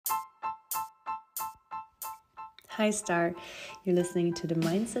Hi Star, you're listening to the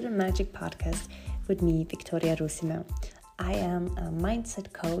Mindset and Magic podcast with me, Victoria Rusina. I am a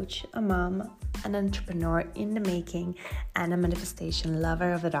mindset coach, a mom, an entrepreneur in the making, and a manifestation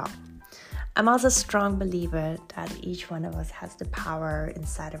lover of it all. I'm also a strong believer that each one of us has the power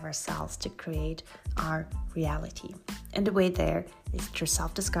inside of ourselves to create our reality. And the way there is through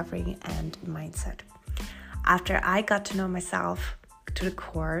self-discovery and mindset. After I got to know myself to the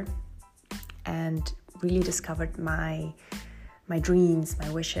core and really discovered my dreams, my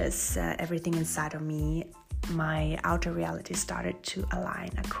wishes, everything inside of me, my outer reality started to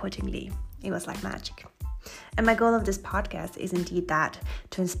align accordingly. It was like magic. And my goal of this podcast is indeed that,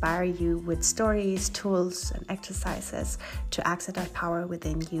 to inspire you with stories, tools, and exercises to access that power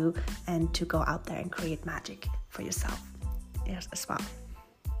within you and to go out there and create magic for yourself as well.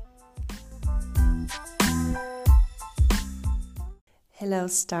 Hello,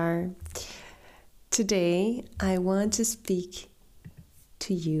 Star. Today, I want to speak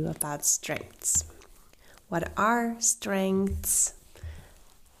to you about strengths. What are strengths?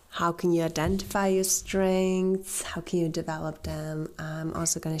 How can you identify your strengths? How can you develop them? I'm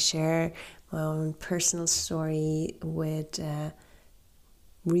also going to share my own personal story with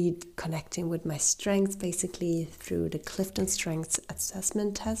reconnecting with my strengths, basically through the Clifton Strengths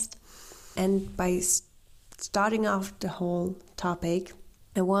Assessment Test. And by starting off the whole topic,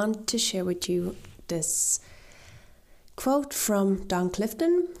 I want to share with you this quote from Don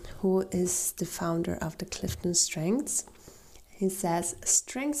Clifton, who is the founder of the Clifton Strengths. He says,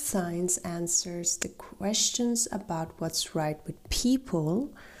 "Strength science answers the questions about what's right with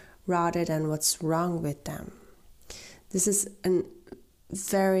people rather than what's wrong with them." This is a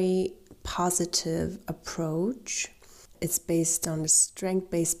very positive approach. It's based on the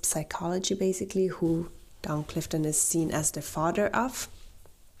strength-based psychology, basically, who Don Clifton is seen as the father of.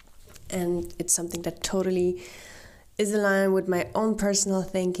 And it's something that totally is aligned with my own personal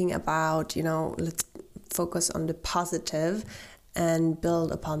thinking about, let's focus on the positive and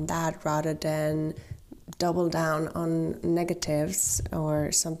build upon that rather than double down on negatives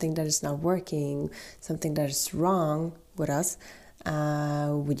or something that is not working, something that is wrong with us,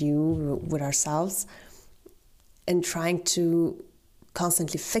 with you, with ourselves, and trying to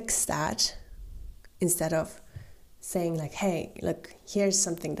constantly fix that instead of saying like, hey, look, here's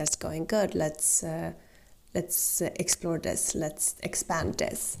something that's going good. Let's explore this. Let's expand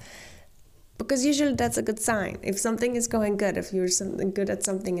this. Because usually that's a good sign. If something is going good, if you're good at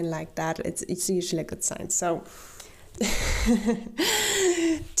something and like that, it's usually a good sign. So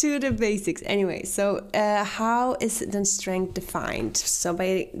to the basics. Anyway, so how is then strength defined? So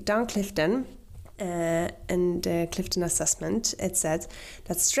by Don Clifton, and the Clifton Assessment, it says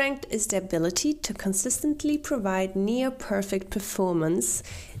that strength is the ability to consistently provide near-perfect performance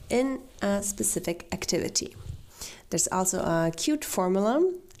in a specific activity. There's also a cute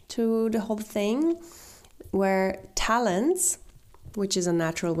formula to the whole thing, where talents, which is a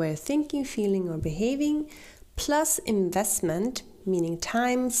natural way of thinking, feeling, or behaving, plus investment, meaning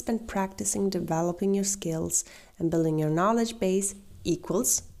time spent practicing, developing your skills, and building your knowledge base,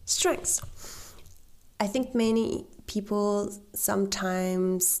 equals strengths. I think many people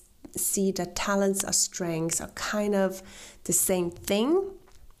sometimes see that talents or strengths are kind of the same thing,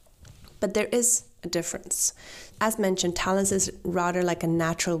 but there is a difference. As mentioned, talents is rather like a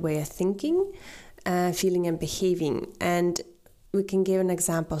natural way of thinking, feeling and behaving. And we can give an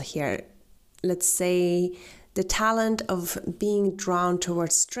example here. Let's say the talent of being drawn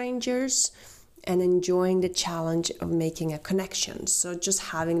towards strangers and enjoying the challenge of making a connection. So just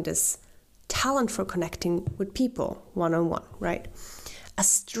having this talent for connecting with people one-on-one, right? A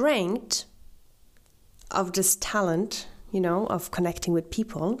strength of this talent, of connecting with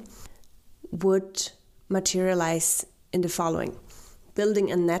people would materialize in the following: building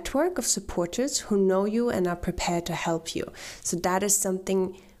a network of supporters who know you and are prepared to help you. So that is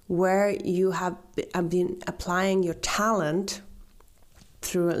something where you have been applying your talent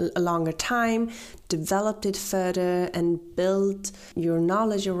through a longer time, developed it further and built your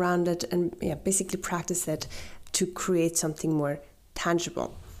knowledge around it and basically practice it to create something more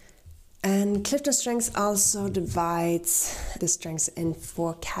tangible. And Clifton Strengths also divides the strengths in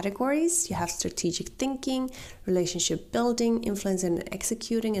 4 categories. You have strategic thinking, relationship building, influence and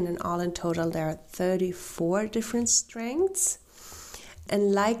executing, and in all in total there are 34 different strengths.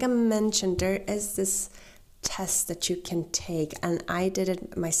 And like I mentioned, there is this test that you can take, and I did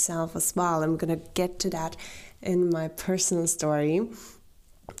it myself as well. I'm gonna get to that in my personal story,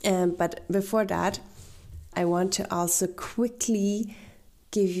 but before that I want to also quickly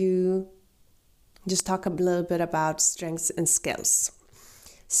talk a little bit about strengths and skills.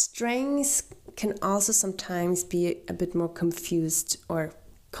 Strengths can also sometimes be a bit more confused or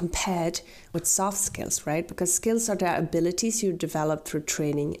compared with soft skills, right? Because skills are the abilities you develop through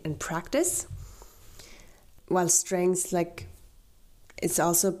training and practice, while strengths, like, it's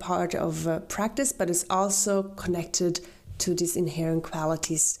also part of practice, but it's also connected to these inherent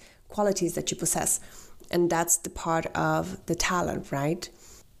qualities that you possess. And that's the part of the talent, right?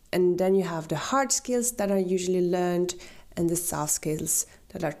 And then you have the hard skills that are usually learned and the soft skills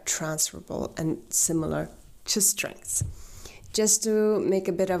that are transferable and similar to strengths. Just to make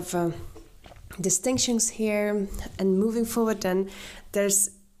a bit of distinctions here and moving forward, then there's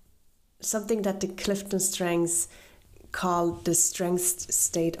something that the Clifton Strengths call the strength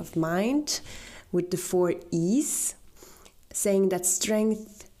state of mind with the 4 E's, saying that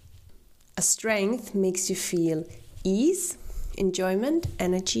a strength makes you feel ease, enjoyment,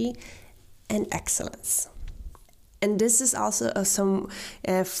 energy, and excellence. And this is also some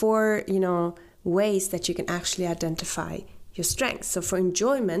 4 ways that you can actually identify your strengths. So for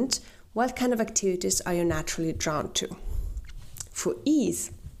enjoyment, what kind of activities are you naturally drawn to? For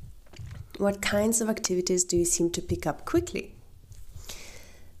ease, what kinds of activities do you seem to pick up quickly?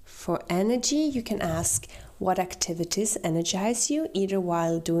 For energy, you can ask what activities energize you, either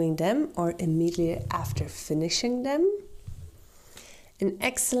while doing them or immediately after finishing them. In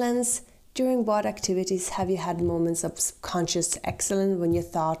excellence, during what activities have you had moments of subconscious excellence when you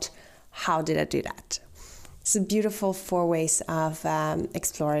thought, how did I do that? It's a beautiful 4 ways of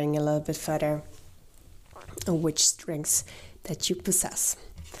exploring a little bit further which strengths that you possess.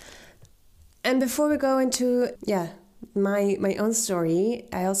 And before we go into my own story,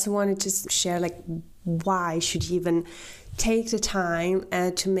 I also wanted to share why should you even take the time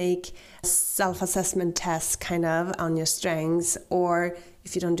to make self-assessment tests kind of on your strengths, or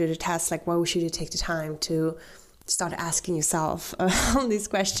if you don't do the test, why should you take the time to start asking yourself all these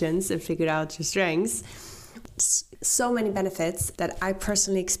questions and figure out your strengths. So many benefits that I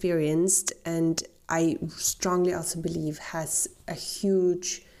personally experienced, and I strongly also believe has a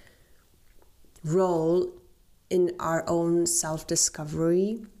huge role in our own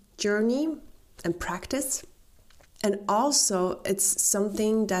self-discovery journey and practice. And also it's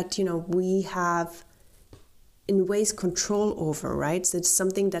something that, we have in ways control over, right? So it's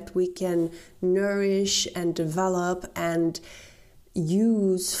something that we can nourish and develop and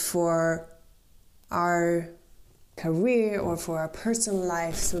use for our career or for our personal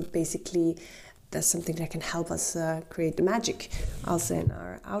life. So basically that's something that can help us create the magic also in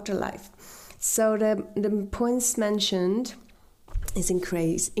our outer life. So the points mentioned is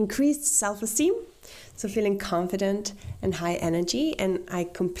increased self-esteem, so feeling confident and high energy, and I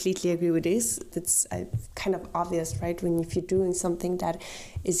completely agree with this. It's kind of obvious, right? If you're doing something that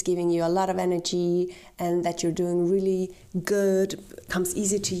is giving you a lot of energy and that you're doing really good, comes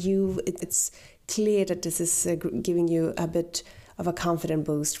easy to you, it's clear that this is giving you a bit of a confident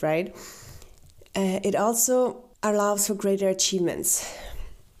boost, right? It also allows for greater achievements.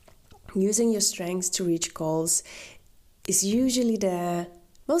 Using your strengths to reach goals is usually the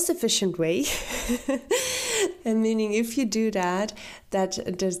most efficient way. And meaning if you do that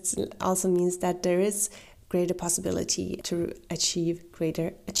also means that there is greater possibility to achieve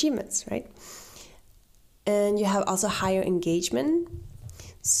greater achievements, right? And you have also higher engagement.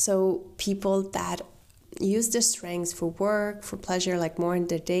 So people that use their strengths for work, for pleasure, more in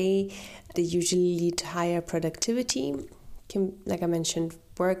their day, they usually lead to higher productivity. Like I mentioned,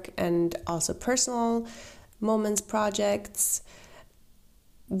 work and also personal moments, projects,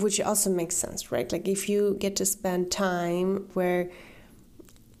 which also makes sense, right? If you get to spend time where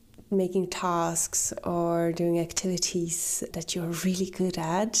making tasks or doing activities that you're really good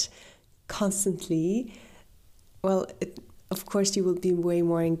at constantly, well, of course you will be way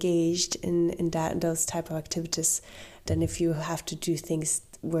more engaged in those type of activities than if you have to do things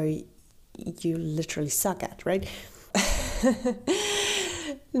where you literally suck at, right?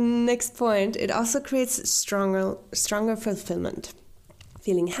 Next point, it also creates stronger fulfillment,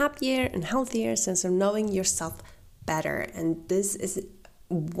 feeling happier and healthier, sense of knowing yourself better. And this is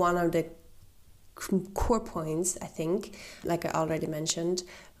one of the core points, I think, like I already mentioned,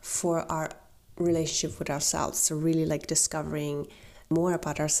 for our relationship with ourselves. So really discovering more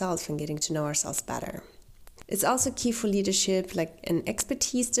about ourselves and getting to know ourselves better. It's also key for leadership, an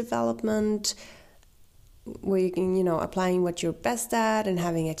expertise development, where you can, applying what you're best at and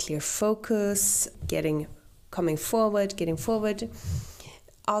having a clear focus, getting forward.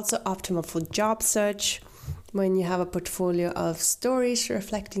 Also optimal for job search. When you have a portfolio of stories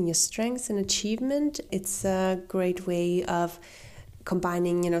reflecting your strengths and achievement, it's a great way of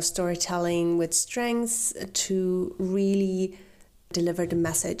combining, storytelling with strengths to really deliver the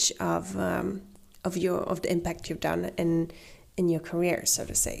message of of the impact you've done in your career, so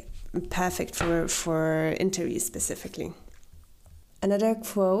to say. Perfect for interviews specifically. Another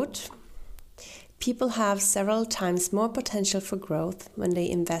quote: people have several times more potential for growth when they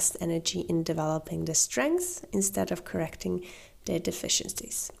invest energy in developing their strengths instead of correcting their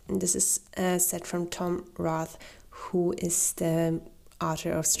deficiencies. And this is said from Tom Roth, who is the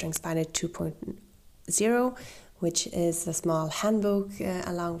author of StrengthsFinder 2.0, which is a small handbook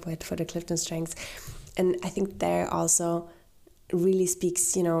along with for the Clifton Strengths. And I think there also really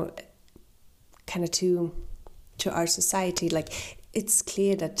speaks, kind of to our society. Like, it's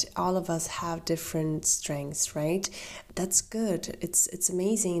clear that all of us have different strengths, right? That's good. It's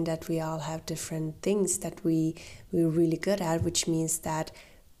amazing that we all have different things that we're really good at, which means that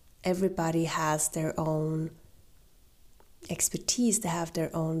everybody has their own expertise, they have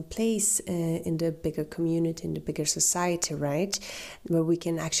their own place in the bigger community, in the bigger society, right? Where we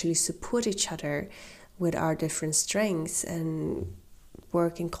can actually support each other with our different strengths and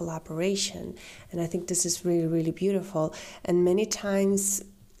work in collaboration. And I think this is really, really beautiful. And many times,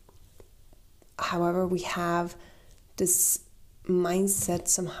 however, we have this mindset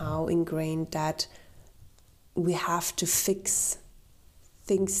somehow ingrained that we have to fix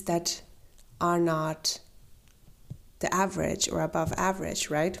things that are not the average or above average,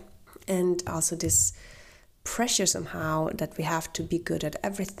 right? And also this pressure somehow that we have to be good at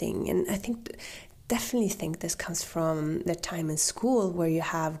everything. And I definitely think this comes from the time in school where you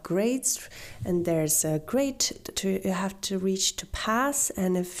have grades and there's a grade you have to reach to pass,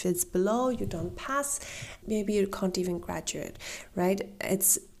 and if it's below, you don't pass, maybe you can't even graduate, right?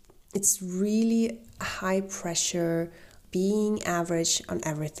 It's really high pressure, being average on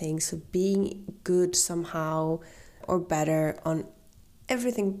everything, so being good somehow or better on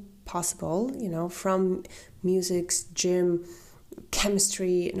everything possible, from music, gym,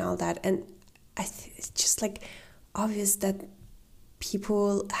 chemistry and all that. And it's just like obvious that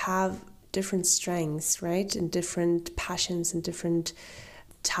people have different strengths, right? And different passions and different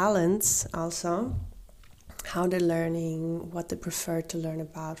talents also. How they're learning, what they prefer to learn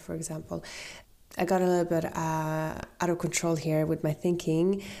about, for example. I got a little bit out of control here with my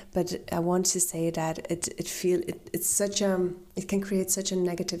thinking, but I want to say that it can create such a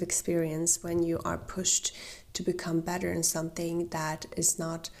negative experience when you are pushed to become better in something that is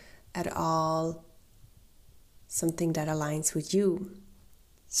not at all something that aligns with you.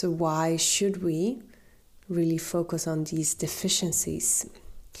 So why should we really focus on these deficiencies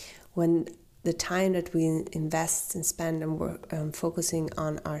when the time that we invest and spend and work focusing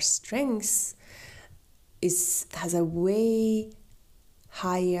on our strengths has a way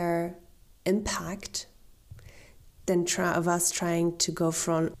higher impact than of us trying to go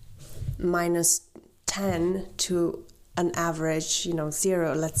from -10 to an average,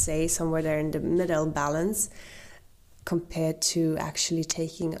 0, let's say, somewhere there in the middle balance, compared to actually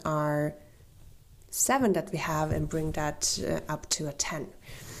taking our 7 that we have and bring that up to a 10.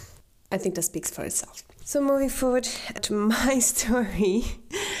 I think that speaks for itself. So moving forward to my story,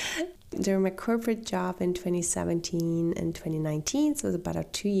 during my corporate job in 2017 and 2019, so it was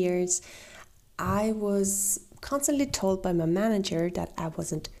about 2 years, I was constantly told by my manager that I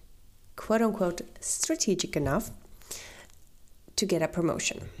wasn't, quote unquote, strategic enough to get a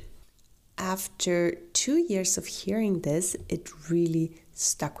promotion. After 2 years of hearing this, it really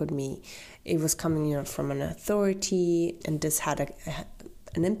stuck with me. It was coming from an authority, and this had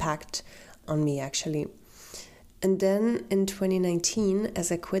an impact on me actually. And then in 2019,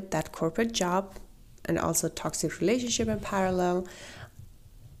 as I quit that corporate job and also toxic relationship in parallel,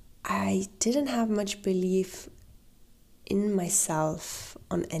 I didn't have much belief in myself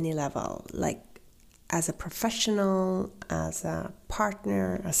on any level, like as a professional, as a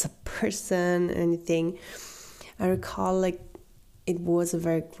partner, as a person, anything. I recall it was a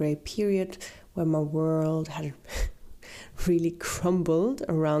very gray period where my world had really crumbled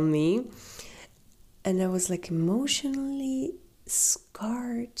around me. And I was emotionally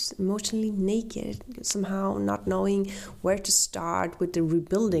scarred, emotionally naked, somehow not knowing where to start with the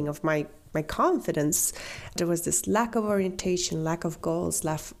rebuilding of my confidence. There was this lack of orientation, lack of goals,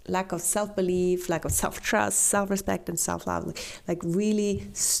 lack of self-belief, lack of self-trust, self-respect, and self-love, really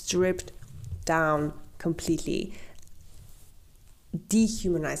stripped down completely,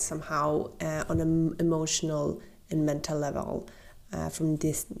 dehumanized somehow on an emotional and mental level from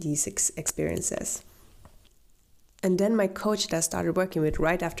these experiences. And then my coach that I started working with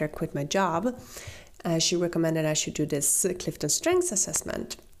right after I quit my job, she recommended I should do this Clifton Strengths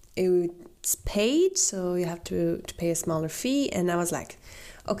assessment. It's paid, so you have to pay a smaller fee. And I was like,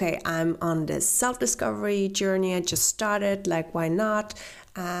 okay, I'm on this self-discovery journey. I just started, why not?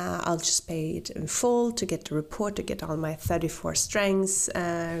 I'll just pay it in full to get the report, to get all my 34 strengths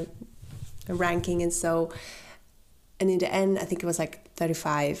ranking. And in the end, I think it was like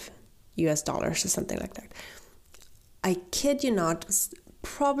 $35 or something like that. I kid you not, it was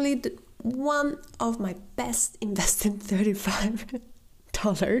probably one of my best invested $35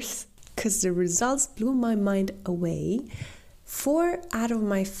 because the results blew my mind away. 4 out of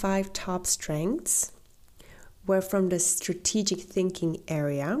my 5 top strengths were from the strategic thinking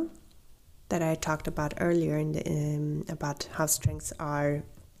area that I talked about earlier about how strengths are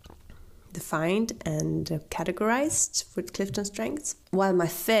defined and categorized with Clifton strengths, while my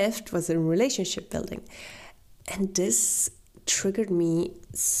 5th was in relationship building. And this triggered me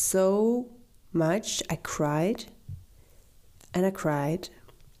so much. I cried and I cried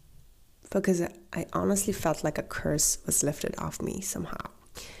because I honestly felt like a curse was lifted off me somehow.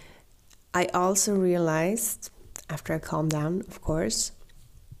 I also realized, after I calmed down, of course,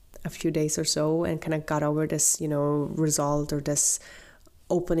 a few days or so, and kind of got over this, result or this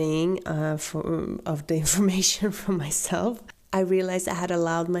opening of the information from myself, I realized I had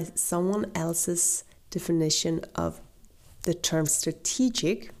allowed someone else's definition of the term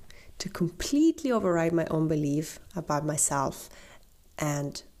strategic to completely override my own belief about myself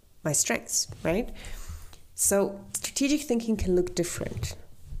and my strengths, right? So strategic thinking can look different.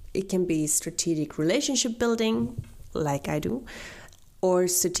 It can be strategic relationship building, like I do, or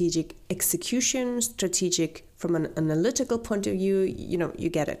strategic execution, strategic from an analytical point of view, you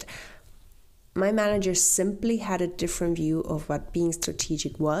get it. My manager simply had a different view of what being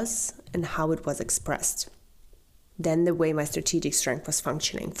strategic was and how it was expressed than the way my strategic strength was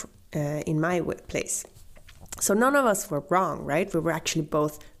functioning in my place. So none of us were wrong, right? We were actually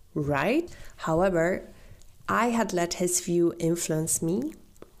both right. However, I had let his view influence me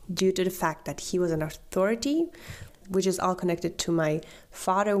due to the fact that he was an authority, which is all connected to my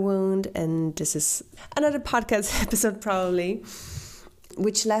father wound. And this is another podcast episode probably,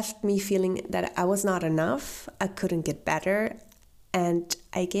 which left me feeling that I was not enough, I couldn't get better, and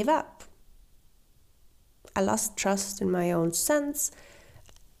I gave up. I lost trust in my own sense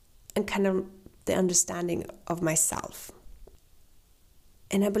and kind of the understanding of myself.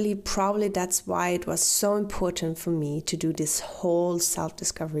 And I believe probably that's why it was so important for me to do this whole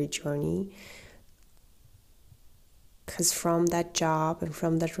self-discovery journey. Because from that job and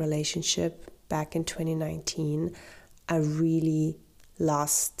from that relationship back in 2019, I really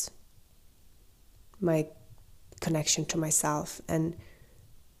lost my connection to myself and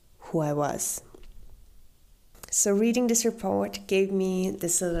who I was. So reading this report gave me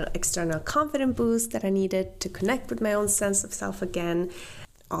this little external confidence boost that I needed to connect with my own sense of self again.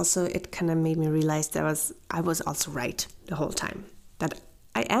 Also, it kind of made me realize that I was also right the whole time, that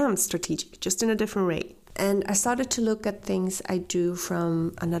I am strategic, just in a different way. And I started to look at things I do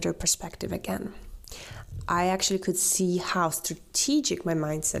from another perspective again. I actually could see how strategic my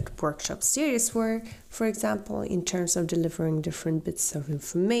mindset workshop series were, for example, in terms of delivering different bits of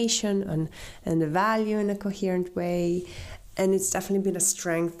information and the value in a coherent way. And it's definitely been a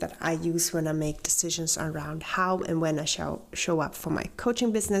strength that I use when I make decisions around how and when I show up for my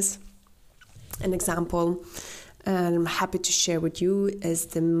coaching business. An example, and I'm happy to share with you, is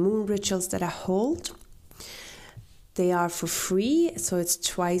the moon rituals that I hold. They are for free, so it's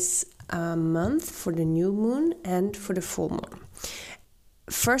twice a month for the new moon and for the full moon.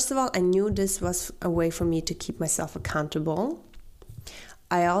 First of all, I knew this was a way for me to keep myself accountable.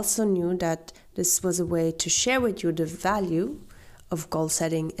 I also knew that this was a way to share with you the value of goal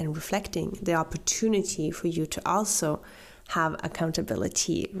setting and reflecting, the opportunity for you to also have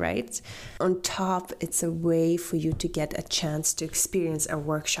accountability, right? On top, it's a way for you to get a chance to experience a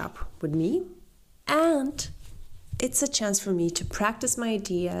workshop with me, and it's a chance for me to practice my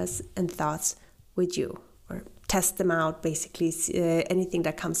ideas and thoughts with you, or test them out, basically. Anything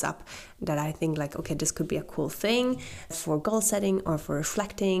that comes up that I think like, okay, this could be a cool thing for goal setting or for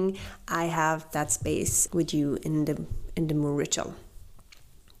reflecting, I have that space with you in the moon ritual.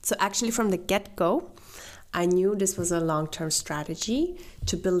 So actually from the get-go, I knew this was a long-term strategy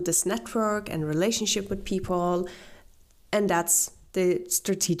to build this network and relationship with people, and that's the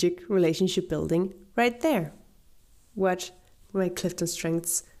strategic relationship building right there. What my Clifton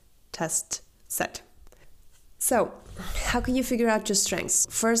Strengths test said. So, how can you figure out your strengths?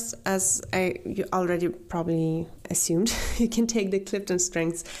 First, as you already probably assumed, you can take the Clifton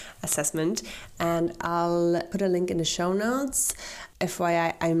Strengths assessment, and I'll put a link in the show notes.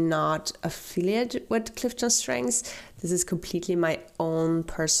 FYI, I'm not affiliated with Clifton Strengths. This is completely my own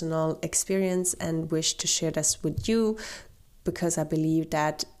personal experience and wish to share this with you because I believe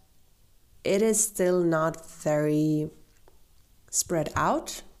that it is still not very spread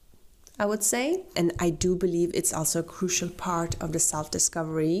out, I would say. And I do believe it's also a crucial part of the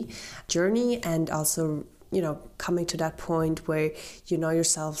self-discovery journey, and also, coming to that point where you know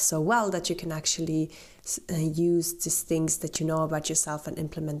yourself so well that you can actually use these things that you know about yourself and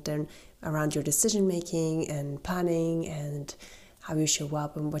implement them around your decision making and planning and how you show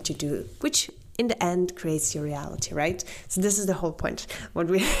up and what you do, which in the end creates your reality, right? So this is the whole point, what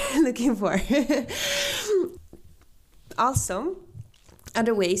we're looking for. Also,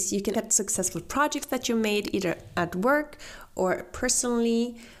 other ways you can get successful projects that you made either at work or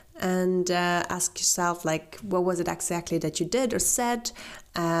personally, and ask yourself, like, what was it exactly that you did or said?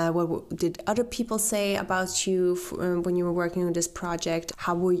 What did other people say about you when you were working on this project?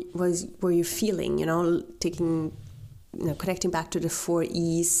 How were you feeling? Connecting back to the 4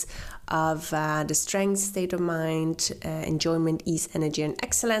 E's of the strength, state of mind, enjoyment, ease, energy, and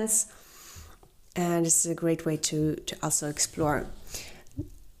excellence. And this is a great way to also explore.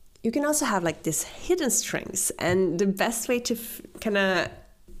 You can also have like this hidden strengths, and the best way to kind of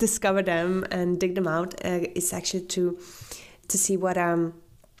discover them and dig them out is actually to see what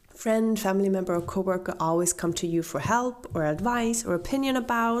friend, family member, or coworker always come to you for help or advice or opinion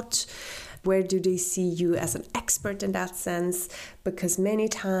about. Where do they see you as an expert in that sense? Because many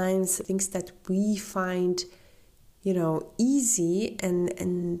times things that we find easy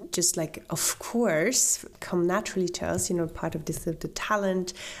and just like, of course, come naturally to us, part of this, the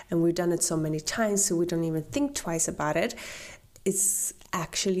talent, and we've done it so many times, so we don't even think twice about it. It's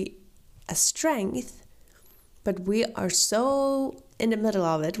actually a strength, but we are so in the middle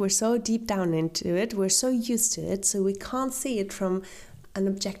of it, we're so deep down into it, we're so used to it, so we can't see it from an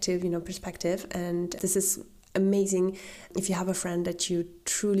objective, perspective. And this is amazing if you have a friend that you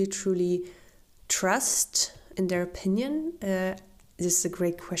truly, truly trust in their opinion. This is a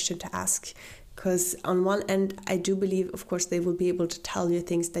great question to ask, because on one end, I do believe, of course, they will be able to tell you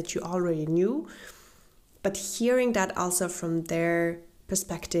things that you already knew, but hearing that also from their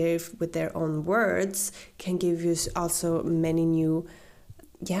perspective with their own words can give you also many new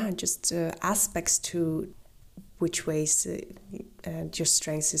aspects to which ways your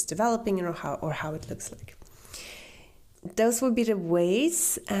strengths is developing, or how it looks like. Those would be the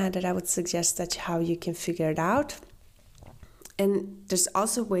ways that I would suggest that how you can figure it out. And there's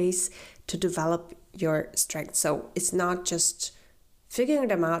also ways to develop your strengths. So it's not just figuring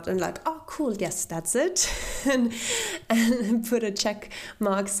them out and like, oh, cool, yes, that's it. and put a check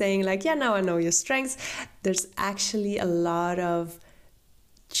mark saying like, yeah, now I know your strengths. There's actually a lot of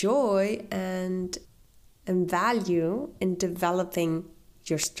joy and value in developing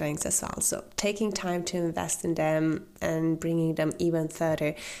your strengths as well. So taking time to invest in them and bringing them even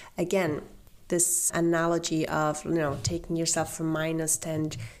further. Again, this analogy of, taking yourself from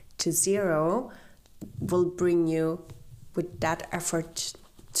 -10 to 0 will bring you with that effort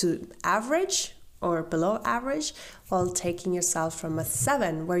to average or below average, while taking yourself from a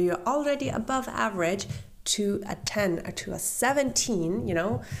 7 where you're already above average to a 10 or to a 17,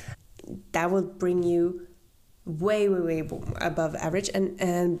 that will bring you way above average,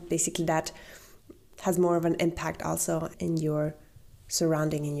 and basically that has more of an impact also in your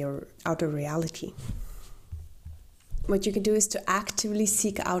surrounding, in your outer reality. What you can do is to actively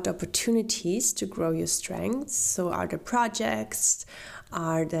seek out opportunities to grow your strengths. So are there projects,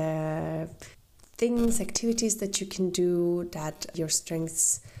 are there things, activities that you can do that your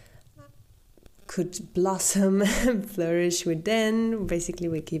strengths could blossom and flourish within? Basically,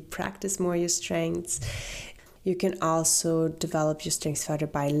 we can practice more your strengths. You can also develop your strengths further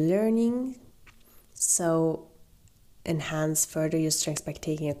by learning. So enhance further your strengths by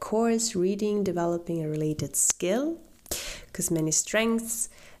taking a course, reading, developing a related skill. Because many strengths,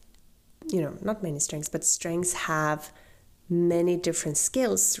 not many strengths, but strengths have many different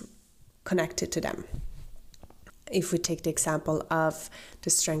skills connected to them. If we take the example of the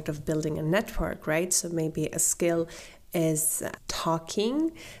strength of building a network, right? So maybe a skill is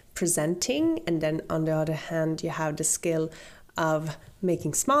talking, presenting, and then on the other hand, you have the skill of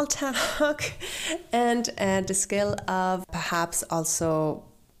making small talk and the skill of perhaps also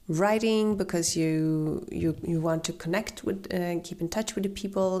writing, because you want to connect with, keep in touch with the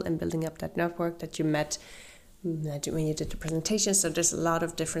people and building up that network that you met when you did the presentation. So there's a lot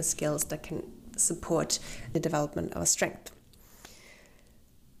of different skills that can support the development of a strength.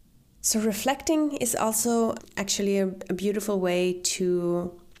 So reflecting is also actually a beautiful way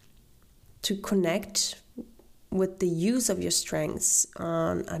to connect with the use of your strengths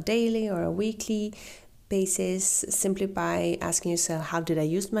on a daily or a weekly basis, simply by asking yourself, how did I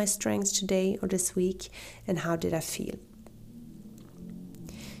use my strengths today or this week, and how did I feel?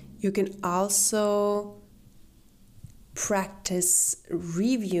 You can also practice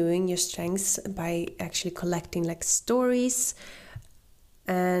reviewing your strengths by actually collecting like stories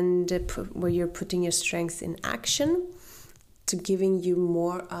and where you're putting your strengths in action, to giving you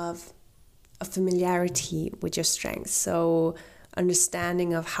more of a familiarity with your strengths. So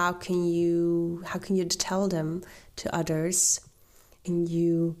understanding of how can you tell them to others, and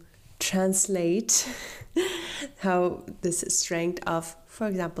you translate how this strength of, for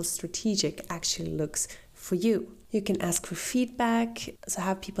example, strategic actually looks for you. You can ask for feedback, so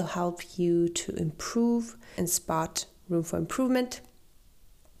have people help you to improve and spot room for improvement.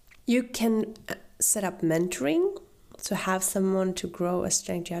 You can set up mentoring, so have someone to grow a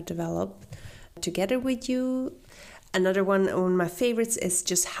strength you have developed together with you. Another one of my favorites is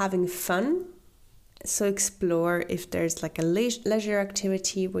just having fun. So explore if there's like a leisure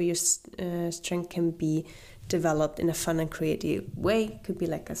activity where your strength can be developed in a fun and creative way. It could be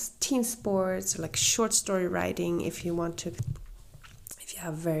like a team sports or like short story writing if you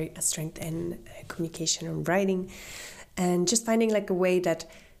have a strength in communication and writing. And just finding like a way that,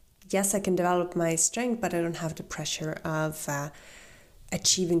 yes, I can develop my strength, but I don't have the pressure of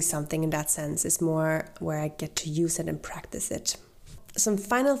achieving something in that sense. It's more where I get to use it and practice it. Some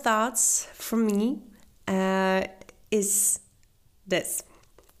final thoughts from me is this.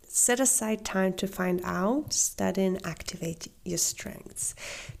 Set aside time to find out, study and activate your strengths.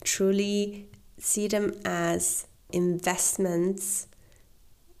 Truly see them as investments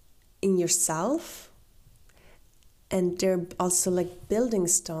in yourself, and they're also like building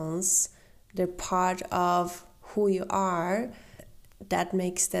stones. They're part of who you are. That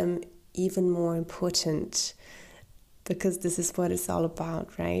makes them even more important, because this is what it's all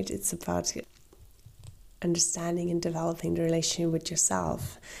about, right? It's about understanding and developing the relationship with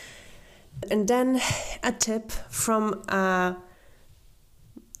yourself. And then a tip from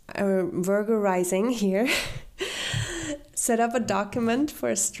Virgo rising here. Set up a document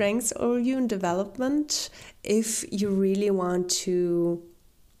for strengths or your development if you really want to,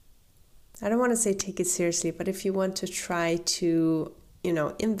 I don't want to say take it seriously, but if you want to try to,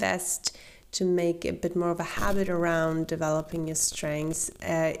 invest, to make a bit more of a habit around developing your strengths,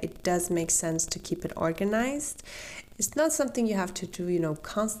 it does make sense to keep it organized. It's not something you have to do,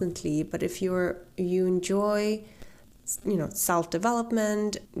 constantly, but if you enjoy,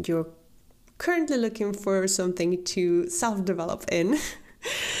 self-development, you're currently looking for something to self-develop in,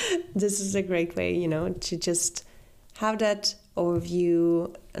 this is a great way, to just have that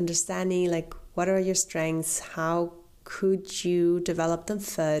overview, understanding like what are your strengths, how could you develop them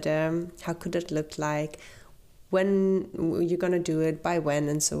further, how could it look like, when you're going to do it, by when,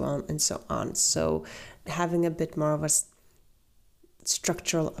 and so on and so on. So having a bit more of a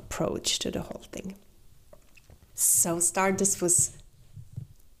structural approach to the whole thing. So this was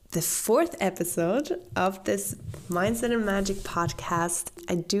the 4th episode of this Mindset and Magic podcast.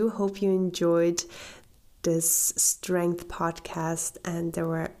 I do hope you enjoyed this strength podcast and there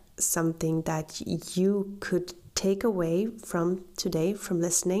were something that you could take away from today from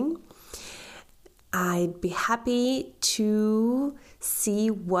listening. I'd be happy to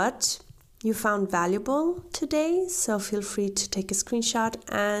see what you found valuable today, so feel free to take a screenshot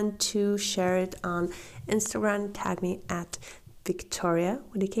and to share it on Instagram. Tag me at Victoria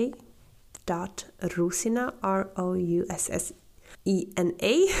with a K .Roussina, ROUSSENA.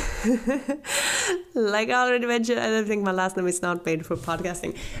 Like I already mentioned, I don't think my last name is not made for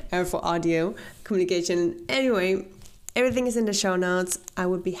podcasting or for audio communication. Anyway, everything is in the show notes. I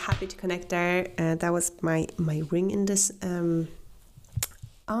would be happy to connect there. That was my ring in this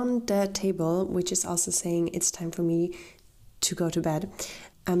on the table, which is also saying it's time for me to go to bed.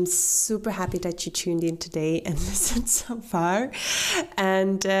 I'm super happy that you tuned in today and listened so far.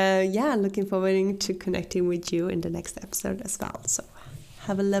 And looking forward to connecting with you in the next episode as well. So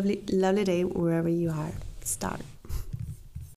have a lovely, lovely day wherever you are. Start.